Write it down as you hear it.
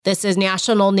This is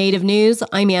National Native News.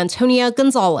 I'm Antonia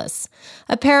Gonzalez.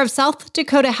 A pair of South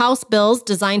Dakota House bills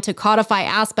designed to codify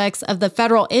aspects of the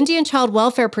federal Indian child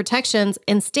welfare protections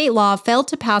in state law failed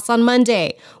to pass on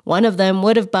Monday. One of them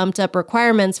would have bumped up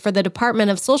requirements for the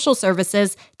Department of Social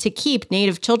Services to keep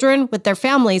Native children with their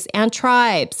families and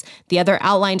tribes. The other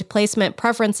outlined placement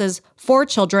preferences for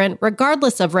children,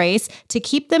 regardless of race, to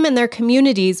keep them in their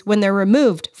communities when they're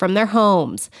removed from their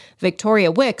homes.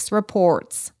 Victoria Wicks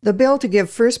reports. The bill to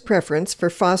give first preference for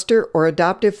foster or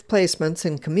adoptive placements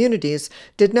in communities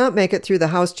did not make it through the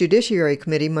House Judiciary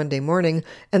Committee Monday morning,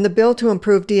 and the bill to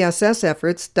improve DSS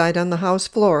efforts died on the House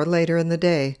floor later in the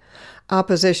day.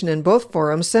 Opposition in both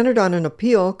forums centered on an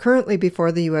appeal currently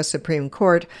before the U.S. Supreme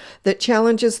Court that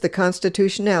challenges the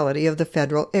constitutionality of the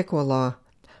federal ICWA law.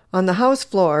 On the House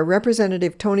floor,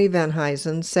 Representative Tony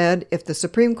Venhuizen said if the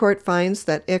Supreme Court finds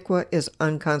that ICWA is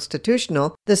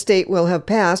unconstitutional, the state will have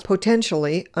passed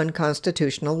potentially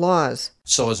unconstitutional laws.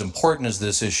 So as important as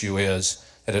this issue is,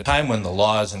 at a time when the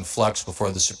law is in flux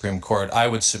before the Supreme Court, I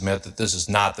would submit that this is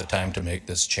not the time to make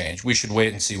this change. We should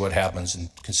wait and see what happens and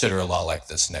consider a law like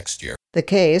this next year. The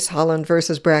case, Holland v.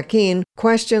 Brackeen,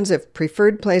 questions if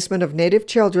preferred placement of Native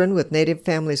children with Native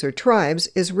families or tribes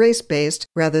is race-based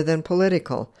rather than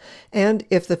political, and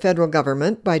if the federal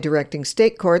government, by directing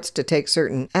state courts to take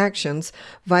certain actions,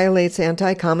 violates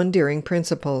anti-commandeering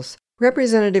principles.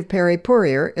 Representative Perry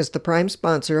Poirier is the prime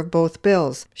sponsor of both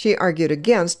bills. She argued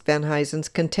against Venhuizen's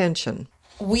contention.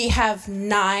 We have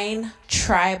 9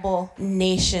 tribal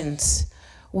nations.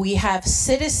 We have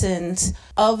citizens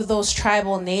of those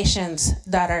tribal nations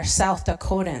that are South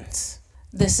Dakotans.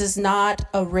 This is not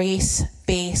a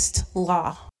race-based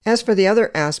law. As for the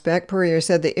other aspect, Poirier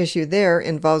said the issue there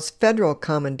involves federal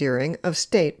commandeering of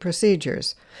state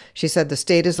procedures. She said the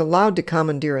state is allowed to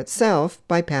commandeer itself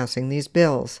by passing these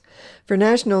bills. For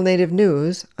National Native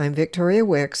News, I'm Victoria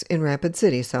Wicks in Rapid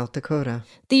City, South Dakota.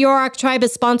 The Yurok tribe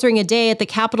is sponsoring a day at the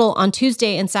Capitol on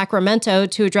Tuesday in Sacramento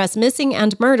to address missing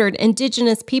and murdered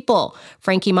Indigenous people.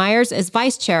 Frankie Myers is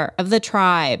vice chair of the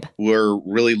tribe. We're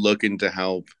really looking to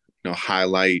help,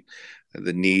 highlight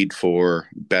the need for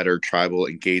better tribal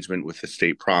engagement with the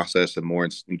state process and more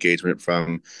engagement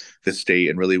from the state,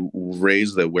 and really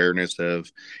raise the awareness of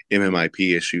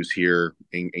MMIP issues here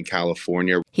in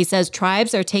California. He says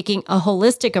tribes are taking a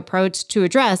holistic approach to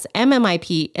address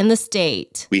MMIP in the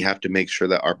state. We have to make sure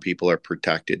that our people are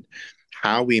protected.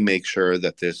 How we make sure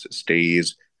that this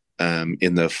stays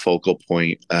in the focal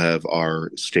point of our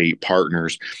state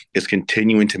partners is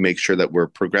continuing to make sure that we're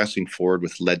progressing forward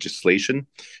with legislation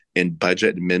and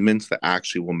budget amendments that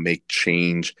actually will make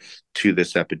change to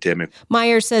this epidemic.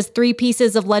 Myers says 3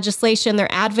 pieces of legislation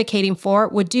they're advocating for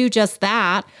would do just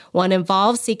that. One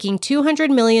involves seeking $200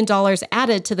 million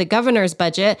added to the governor's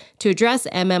budget to address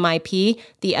MMIP.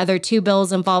 The other 2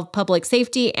 bills involve public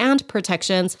safety and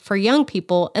protections for young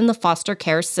people in the foster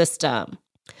care system.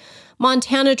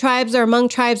 Montana tribes are among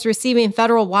tribes receiving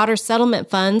federal water settlement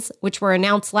funds, which were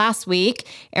announced last week.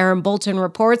 Aaron Bolton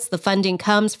reports the funding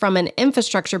comes from an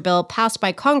infrastructure bill passed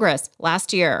by Congress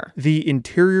last year. The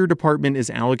Interior Department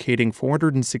is allocating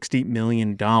 $460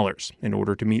 million in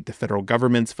order to meet the federal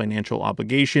government's financial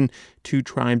obligation to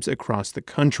tribes across the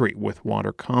country with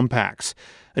water compacts.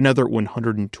 Another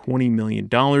 $120 million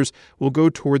will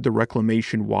go toward the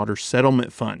Reclamation Water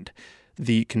Settlement Fund.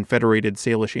 The Confederated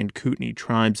Salish and Kootenai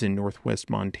tribes in northwest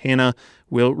Montana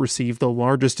will receive the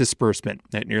largest disbursement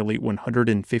at nearly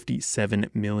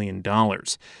 $157 million.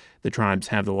 The tribes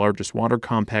have the largest water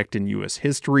compact in U.S.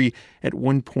 history at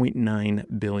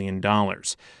 $1.9 billion.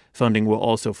 Funding will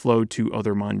also flow to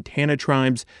other Montana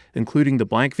tribes, including the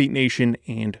Blackfeet Nation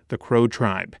and the Crow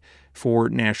Tribe. For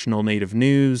National Native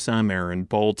News, I'm Aaron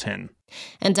Bolton.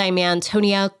 And I'm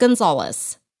Antonia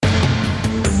Gonzalez.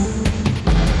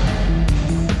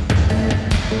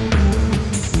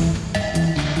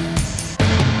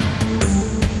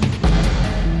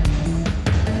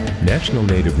 National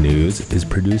Native News is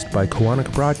produced by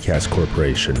Koahnic Broadcast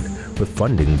Corporation with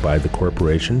funding by the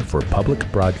Corporation for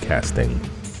Public Broadcasting.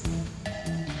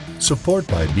 Support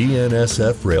by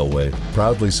BNSF Railway,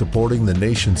 proudly supporting the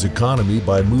nation's economy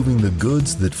by moving the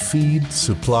goods that feed,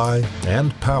 supply,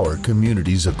 and power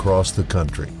communities across the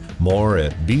country. More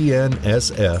at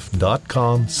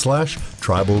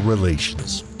bnsf.com/tribal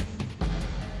relations.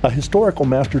 A historical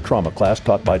master trauma class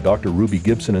taught by Dr. Ruby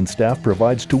Gibson and staff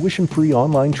provides tuition-free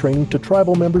online training to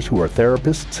tribal members who are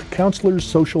therapists, counselors,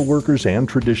 social workers, and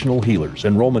traditional healers.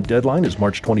 Enrollment deadline is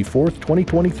March 24th,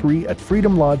 2023 at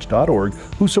freedomlodge.org,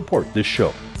 who support this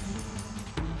show.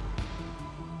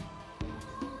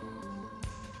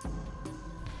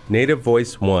 Native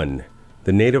Voice One,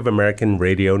 the Native American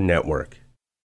Radio Network.